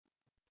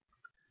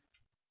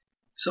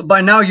So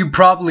by now you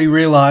probably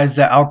realize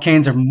that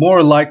alkanes are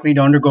more likely to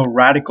undergo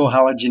radical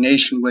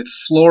halogenation with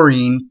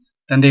fluorine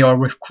than they are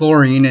with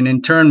chlorine, and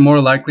in turn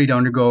more likely to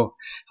undergo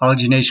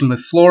halogenation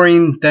with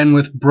fluorine than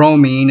with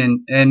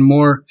bromine, and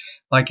more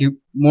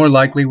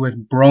likely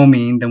with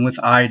bromine than with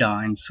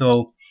iodine.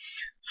 So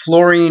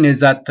fluorine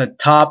is at the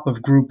top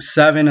of group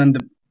 7 on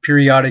the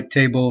periodic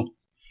table.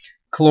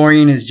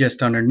 Chlorine is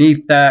just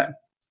underneath that.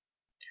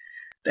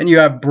 Then you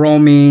have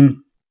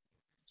bromine,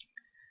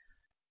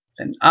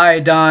 then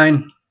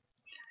iodine.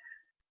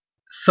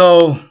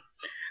 So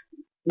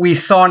we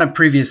saw in a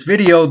previous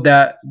video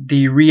that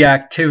the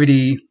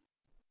reactivity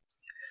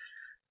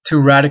to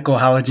radical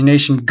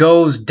halogenation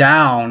goes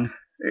down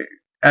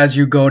as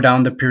you go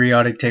down the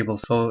periodic table.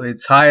 So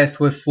it's highest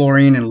with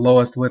fluorine and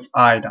lowest with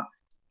iodine.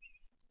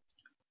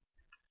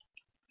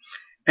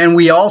 And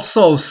we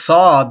also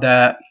saw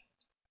that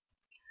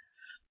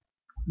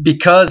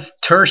because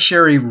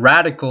tertiary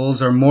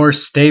radicals are more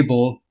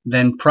stable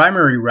than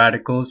primary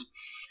radicals,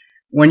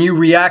 when you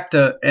react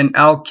an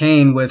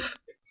alkane with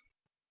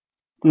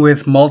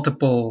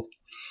multiple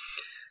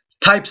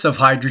types of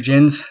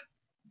hydrogens,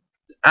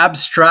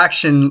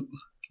 abstraction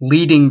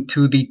leading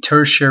to the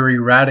tertiary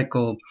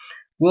radical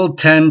will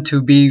tend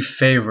to be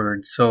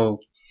favored. So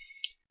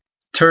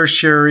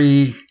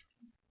tertiary is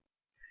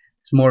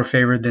more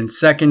favored than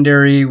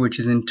secondary, which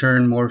is in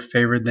turn more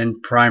favored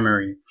than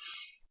primary.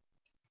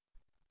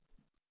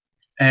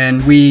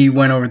 And we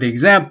went over the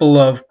example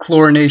of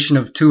chlorination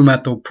of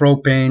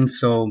 2-methylpropane.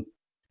 So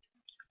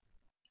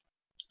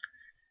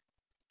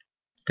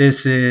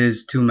this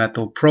is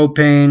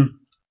 2-methylpropane.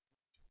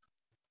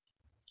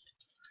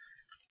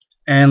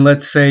 And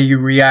let's say you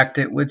react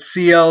it with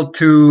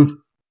Cl2.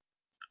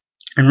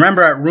 And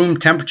remember, at room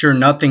temperature,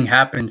 nothing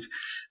happens.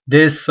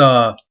 This,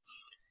 if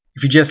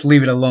you just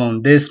leave it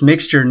alone, this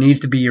mixture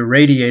needs to be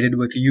irradiated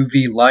with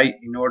UV light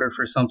in order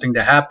for something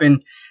to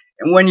happen.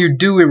 And when you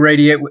do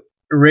irradiate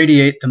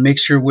the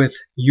mixture with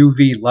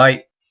UV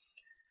light,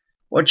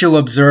 what you'll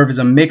observe is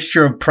a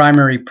mixture of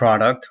primary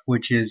product,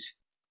 which is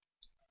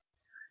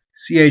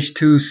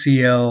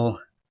CH2Cl,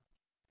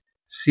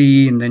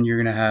 C, and then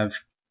you're going to have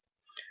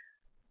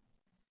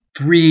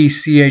 3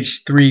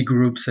 CH3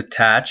 groups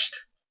attached.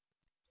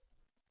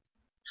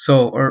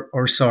 So,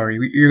 sorry,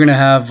 you're going to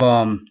have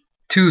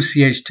 2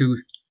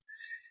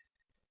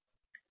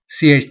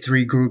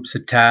 CH3 groups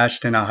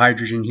attached and a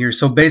hydrogen here.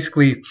 So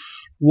basically,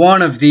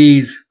 one of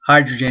these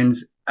hydrogens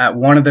at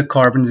one of the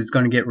carbons is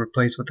going to get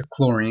replaced with a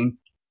chlorine.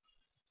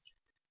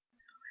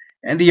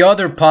 And the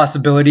other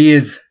possibility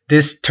is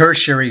this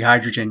tertiary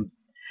hydrogen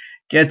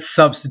gets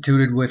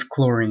substituted with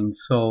chlorine.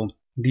 So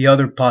the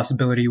other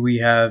possibility we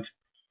have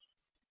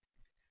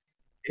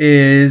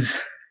is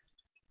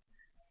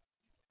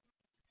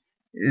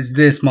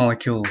this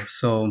molecule.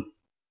 So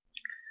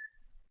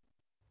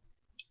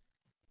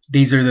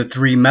these are the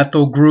 3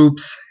 methyl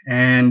groups,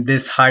 and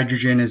this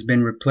hydrogen has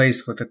been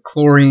replaced with a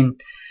chlorine.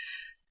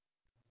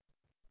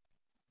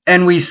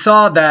 And we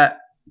saw that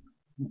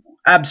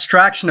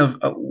abstraction of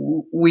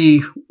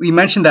we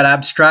mentioned that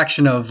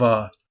abstraction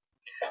of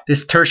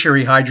this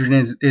tertiary hydrogen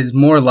is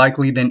more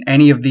likely than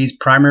any of these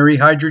primary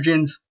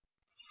hydrogens.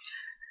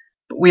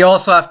 But we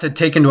also have to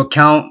take into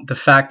account the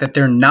fact that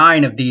there are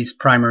 9 of these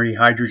primary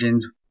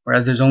hydrogens,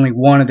 whereas there's only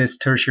 1 of this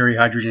tertiary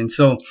hydrogen.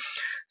 So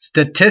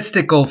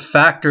statistical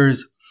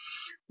factors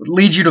would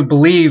lead you to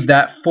believe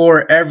that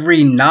for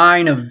every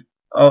 9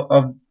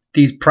 of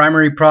these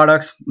primary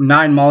products,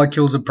 9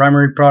 molecules of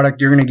primary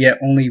product, you're going to get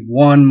only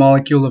 1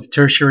 molecule of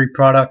tertiary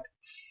product.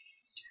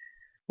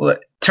 Well,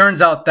 it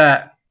turns out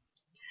that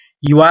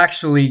you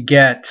actually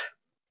get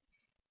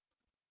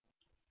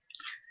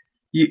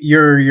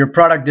your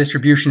product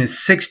distribution is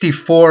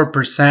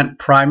 64%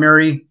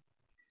 primary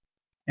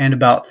and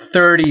about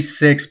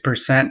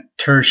 36%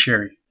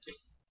 tertiary.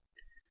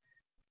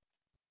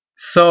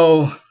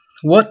 So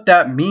what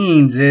that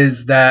means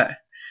is that,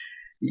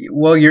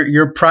 well,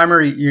 your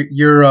primary,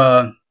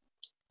 you're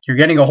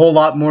getting a whole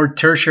lot more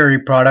tertiary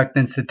product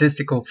than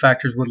statistical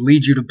factors would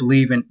lead you to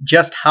believe. And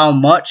just how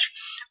much,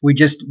 we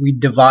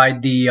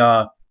divide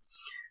the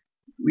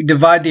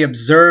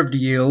observed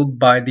yield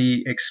by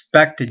the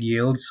expected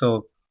yield.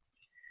 So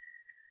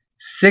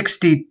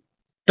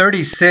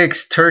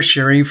 36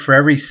 tertiary for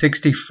every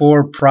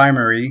 64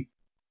 primary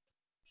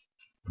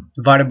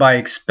divided by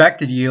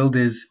expected yield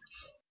is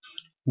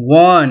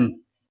 1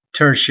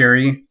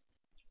 tertiary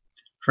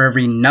for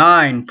every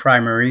 9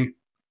 primary.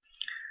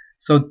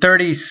 So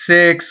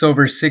 36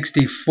 over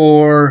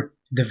 64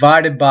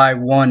 divided by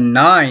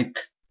 1/9.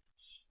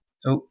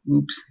 Oh,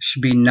 oops,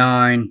 should be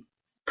 9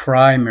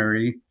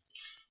 primary.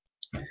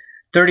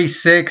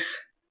 36,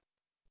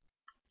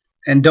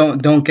 and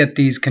don't get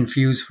these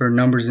confused for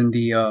numbers in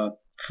the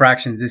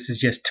fractions. This is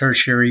just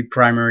tertiary,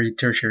 primary,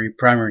 tertiary,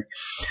 primary.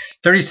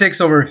 36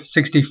 over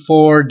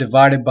 64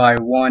 divided by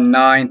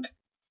 1/9.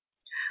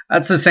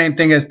 That's the same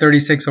thing as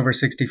 36 over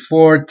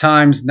 64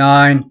 times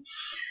 9.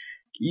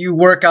 You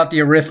work out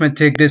the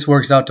arithmetic, this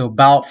works out to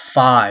about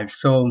 5.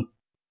 So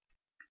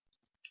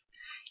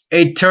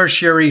a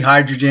tertiary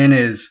hydrogen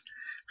is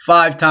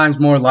 5 times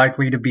more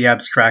likely to be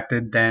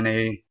abstracted than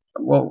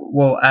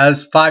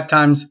as 5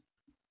 times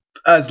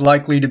as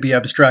likely to be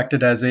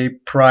abstracted as a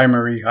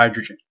primary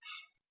hydrogen.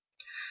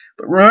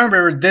 But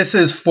remember, this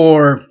is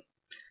for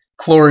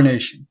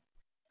chlorination.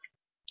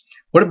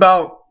 What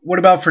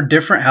about for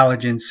different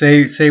halogens?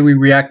 Say we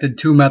reacted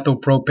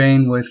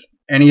 2-methylpropane with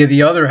any of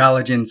the other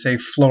halogens, say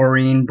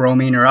fluorine,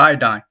 bromine, or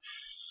iodine.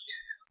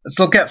 Let's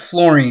look at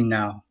fluorine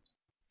now.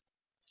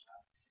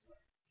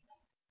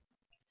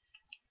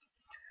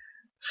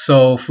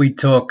 So if we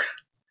took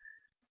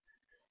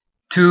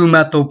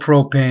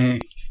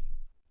 2-methylpropane,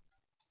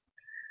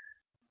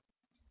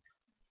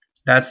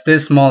 that's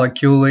this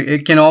molecule.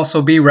 It can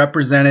also be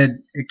represented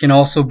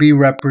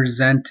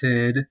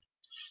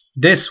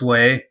this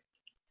way,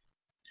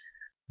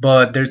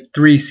 but there's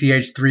 3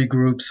 CH3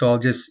 groups, so I'll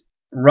just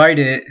write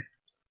it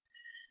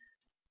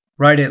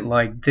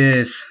like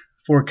this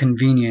for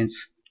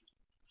convenience.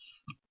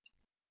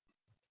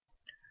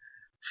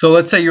 So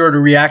let's say you were to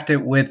react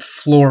it with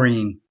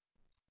fluorine.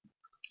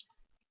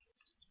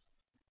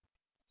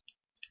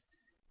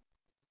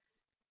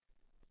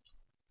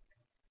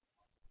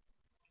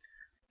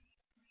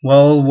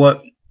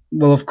 Well,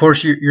 of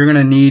course you're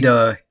gonna need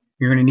to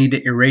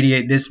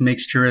irradiate this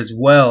mixture as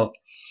well.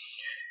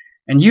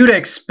 And you'd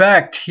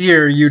expect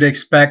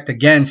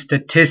again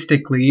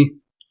statistically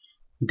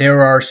there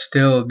are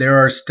still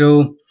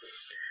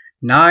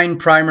 9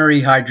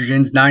 primary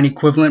hydrogens, 9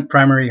 equivalent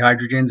primary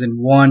hydrogens, and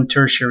 1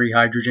 tertiary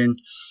hydrogen.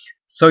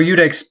 So you'd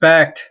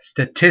expect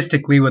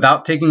statistically,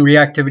 without taking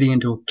reactivity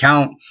into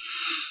account,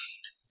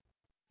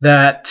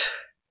 that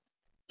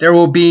there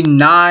will be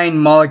 9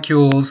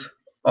 molecules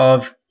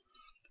of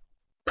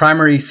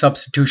primary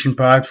substitution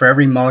product for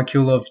every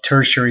molecule of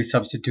tertiary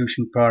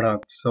substitution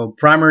product. So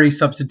primary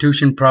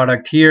substitution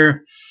product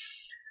here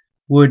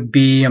would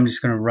be, I'm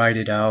just going to write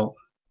it out,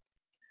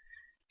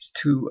 it's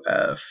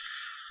 2F.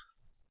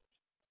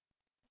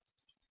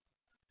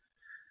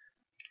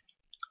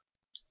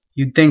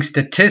 You'd think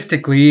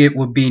statistically it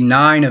would be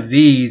 9 of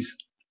these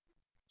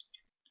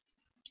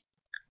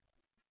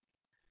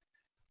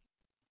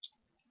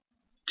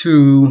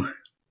to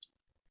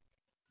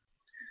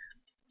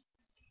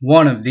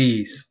 1 of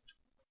these.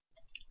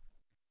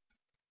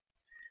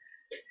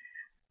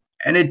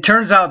 And it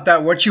turns out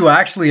that what you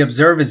actually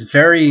observe is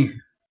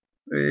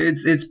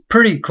it's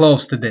pretty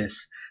close to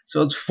this.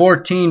 So it's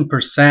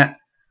 14%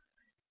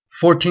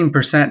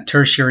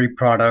 tertiary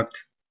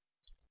product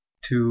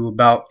to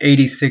about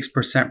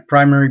 86%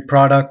 primary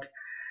product.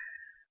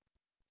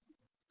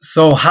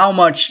 So how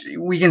much,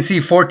 we can see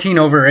 14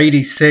 over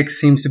 86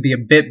 seems to be a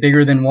bit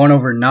bigger than 1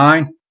 over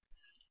 9.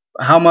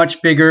 How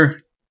much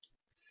bigger?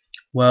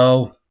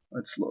 Well,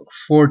 let's look.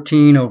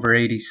 14 over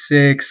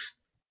 86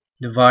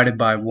 divided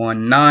by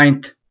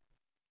 1/9.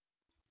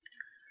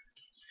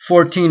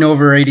 14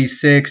 over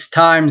 86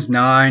 times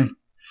 9.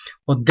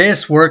 Well,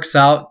 this works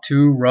out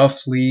to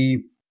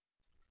roughly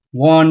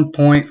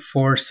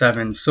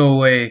 1.47.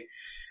 So in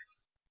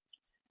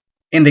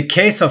the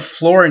case of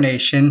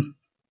fluorination,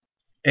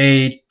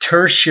 a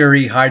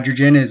tertiary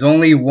hydrogen is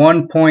only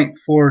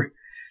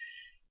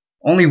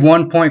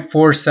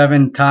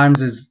 1.47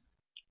 times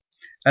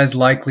as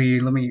likely.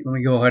 Let me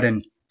go ahead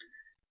and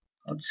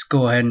I'll just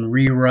go ahead and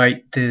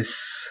rewrite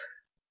this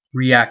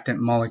reactant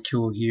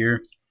molecule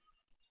here.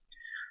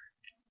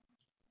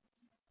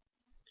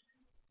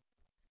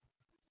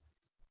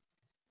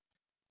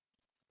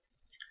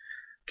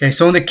 Okay,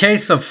 so in the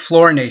case of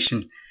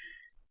fluorination,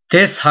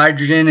 this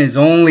hydrogen is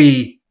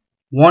only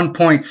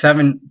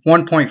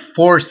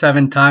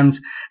 1.47 times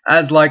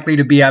as likely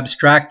to be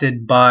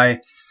abstracted by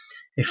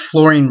a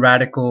fluorine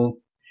radical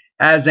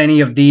as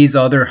any of these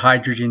other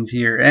hydrogens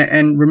here.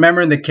 And remember,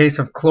 in the case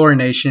of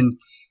chlorination,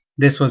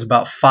 this was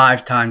about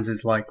 5 times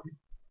as likely.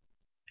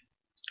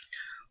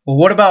 Well,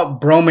 what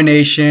about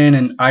bromination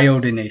and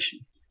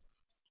iodination?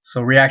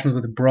 So reactions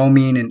with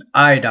bromine and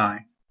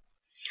iodine.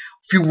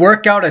 If you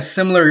work out a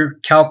similar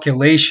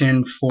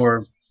calculation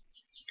for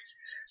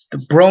the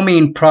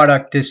bromine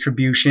product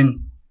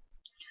distribution,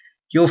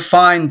 you'll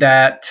find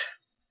that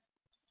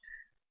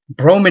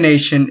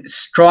bromination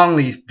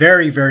strongly,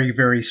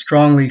 very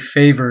strongly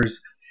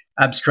favors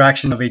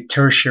abstraction of a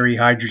tertiary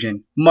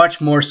hydrogen,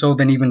 much more so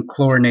than even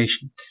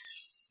chlorination.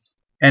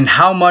 And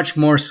how much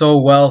more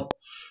so? Well,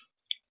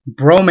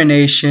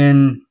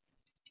 bromination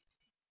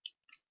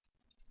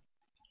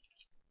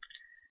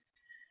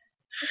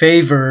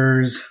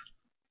favors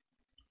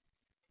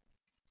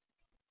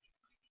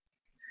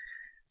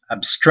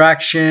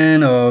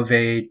abstraction of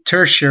a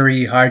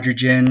tertiary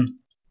hydrogen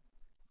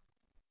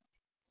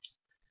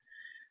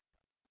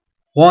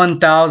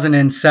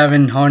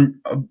 1,700,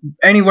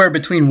 anywhere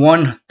between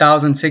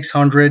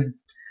 1,600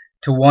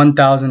 to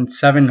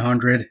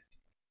 1,700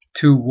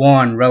 to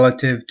 1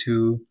 relative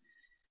to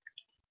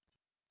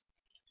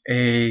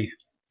a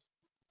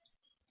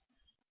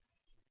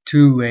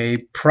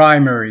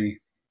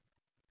primary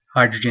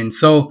hydrogen.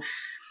 So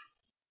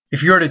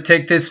if you were to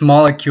take this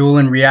molecule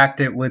and react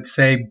it with,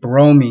 say,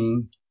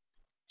 bromine,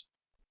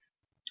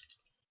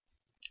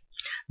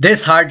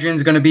 this hydrogen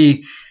is going to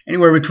be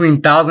anywhere between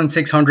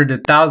 1,600 to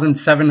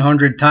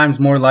 1,700 times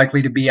more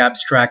likely to be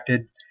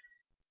abstracted,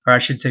 or I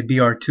should say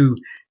Br2,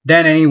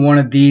 than any one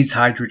of these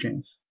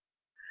hydrogens.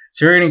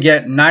 So you're going to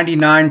get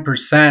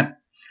 99%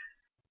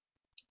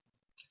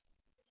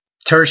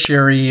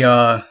 tertiary,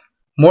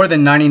 more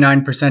than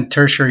 99%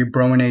 tertiary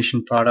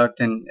bromination product,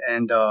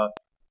 and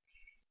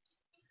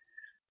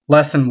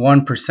less than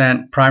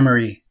 1%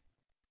 primary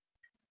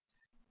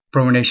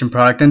bromination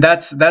product. And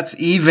that's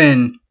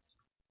even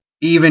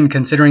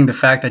considering the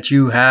fact that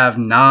you have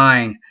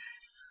 9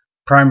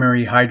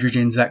 primary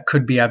hydrogens that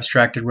could be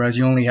abstracted, whereas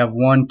you only have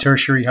 1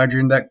 tertiary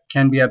hydrogen that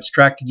can be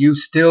abstracted. You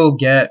still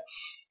get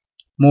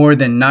more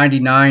than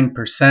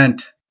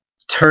 99%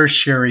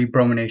 tertiary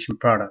bromination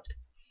product.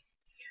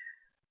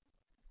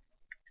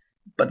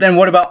 But then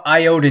what about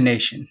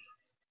iodination?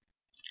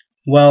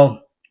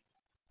 Well,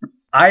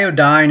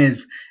 iodine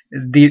is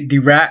the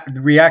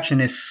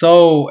reaction is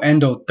so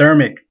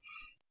endothermic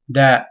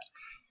that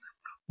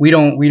we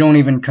don't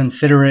even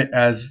consider it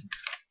as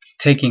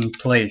taking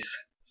place.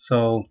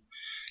 So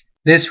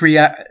this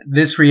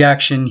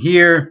reaction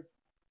here,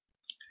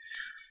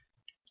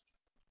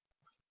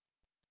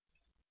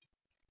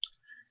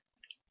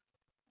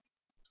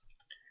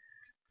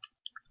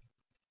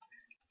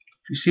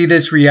 if you see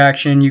this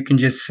reaction, you can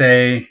just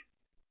say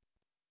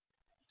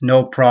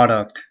no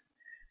product,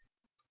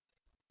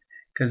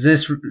 because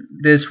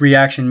this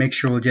reaction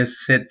mixture will just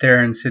sit there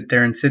and sit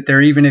there and sit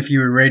there, even if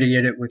you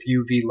irradiate it with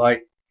UV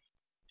light.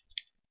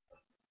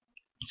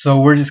 So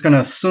we're just going to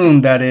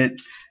assume that it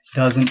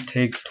doesn't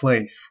take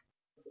place.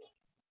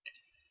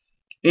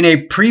 In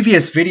a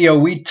previous video,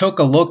 we took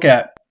a look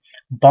at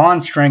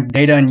bond strength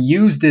data and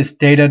used this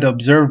data to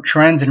observe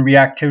trends in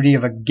reactivity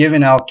of a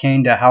given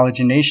alkane to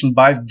halogenation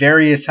by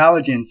various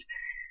halogens.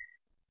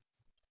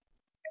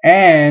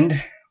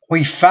 And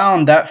we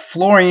found that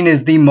fluorine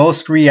is the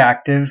most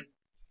reactive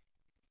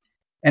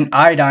and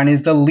iodine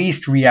is the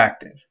least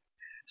reactive.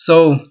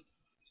 So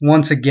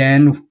once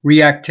again,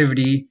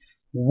 reactivity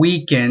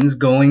weakens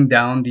going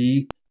down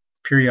the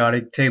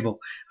periodic table.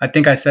 I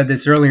think I said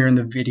this earlier in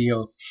the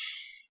video.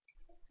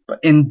 But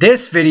in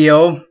this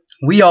video,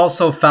 we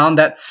also found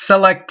that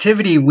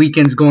selectivity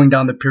weakens going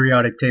down the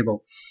periodic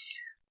table.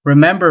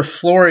 Remember,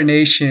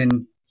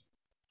 fluorination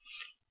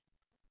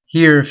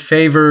here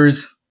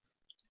favors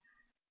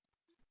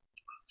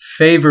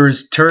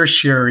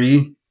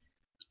tertiary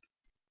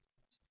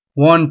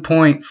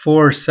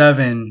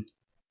 1.47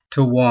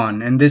 to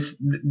 1, and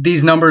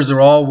these numbers are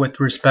all with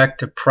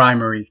respect to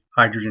primary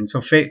hydrogen.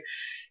 So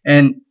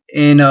and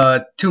in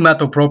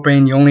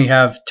 2-methylpropane, you only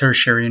have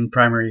tertiary and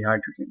primary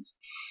hydrogens.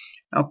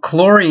 Now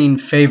chlorine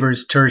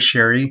favors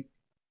tertiary,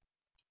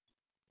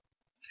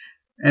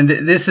 and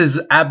this is,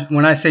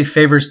 when I say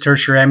favors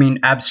tertiary, I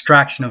mean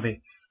abstraction of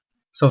it.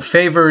 So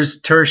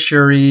favors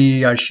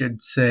tertiary, I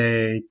should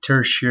say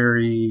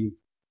tertiary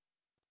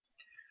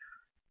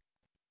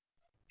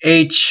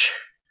H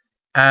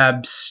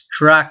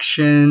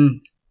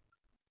abstraction,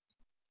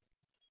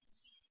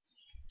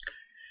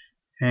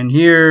 and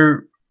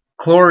here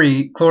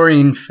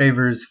chlorine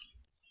favors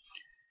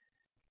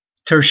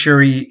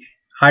tertiary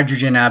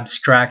hydrogen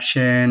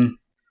abstraction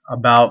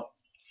about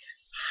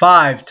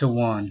 5 to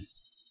 1.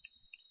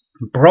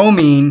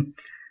 Bromine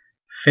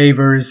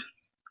favors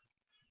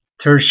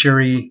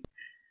tertiary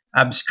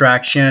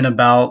abstraction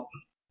about,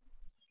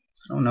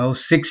 I don't know,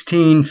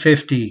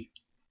 1650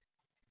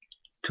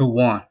 to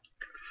 1.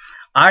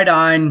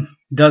 Iodine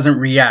doesn't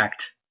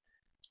react.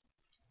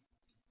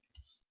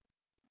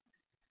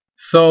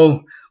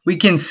 So we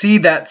can see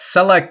that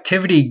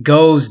selectivity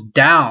goes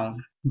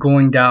down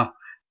going down,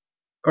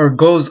 or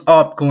goes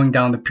up going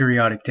down the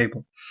periodic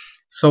table.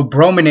 So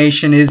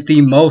bromination is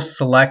the most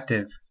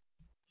selective.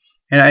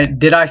 And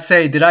did I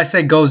say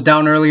goes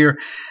down earlier?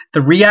 The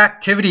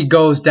reactivity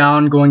goes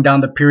down going down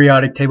the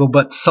periodic table,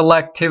 but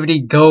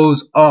selectivity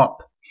goes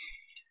up.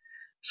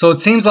 So it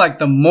seems like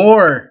the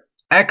more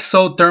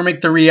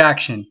exothermic the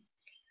reaction,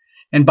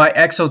 and by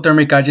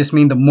exothermic I just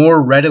mean the more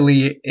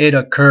readily it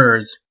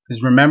occurs,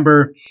 because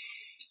remember,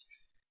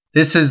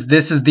 this is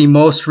the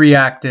most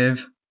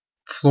reactive.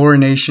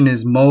 Fluorination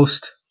is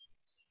most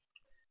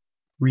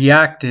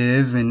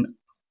reactive, and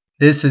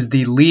this is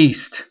the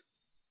least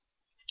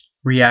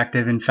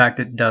reactive. In fact,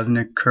 it doesn't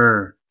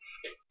occur.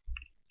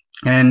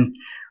 And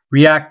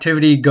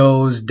reactivity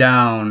goes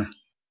down,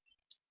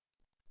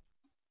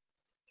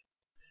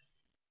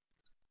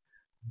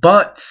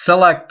 but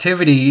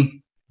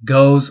selectivity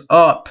goes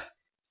up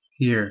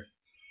here.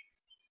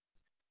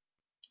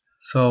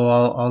 So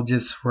I'll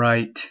just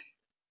write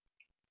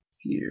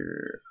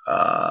here,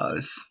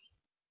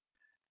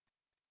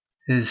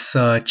 this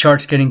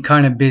chart's getting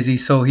kind of busy,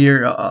 so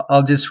here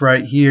I'll just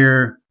write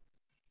here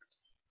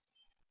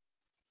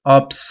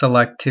up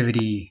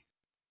selectivity.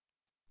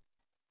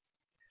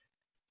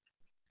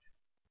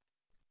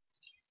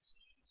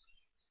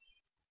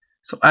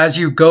 So as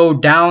you go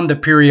down the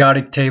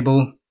periodic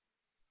table,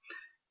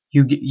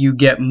 you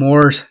get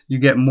more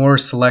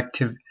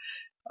selective.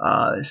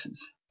 This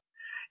is,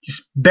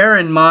 just bear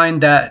in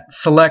mind that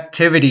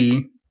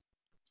selectivity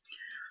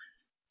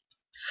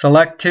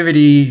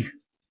selectivity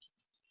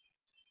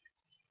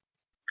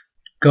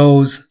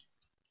goes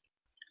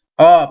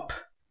up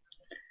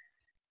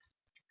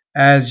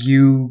as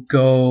you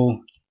go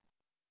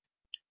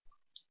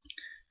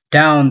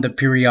down the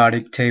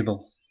periodic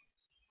table.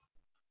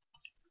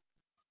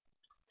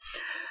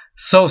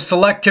 So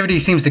selectivity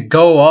seems to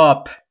go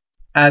up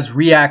as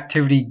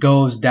reactivity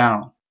goes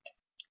down.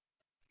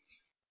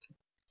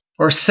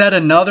 Or said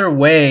another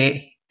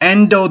way,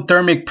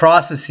 endothermic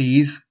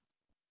processes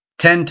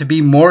tend to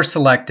be more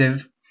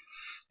selective,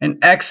 and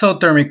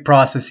exothermic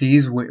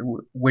processes,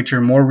 which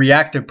are more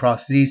reactive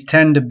processes,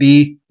 tend to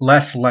be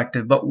less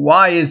selective. But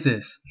why is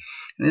this?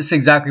 And this is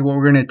exactly what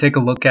we're going to take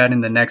a look at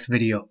in the next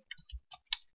video.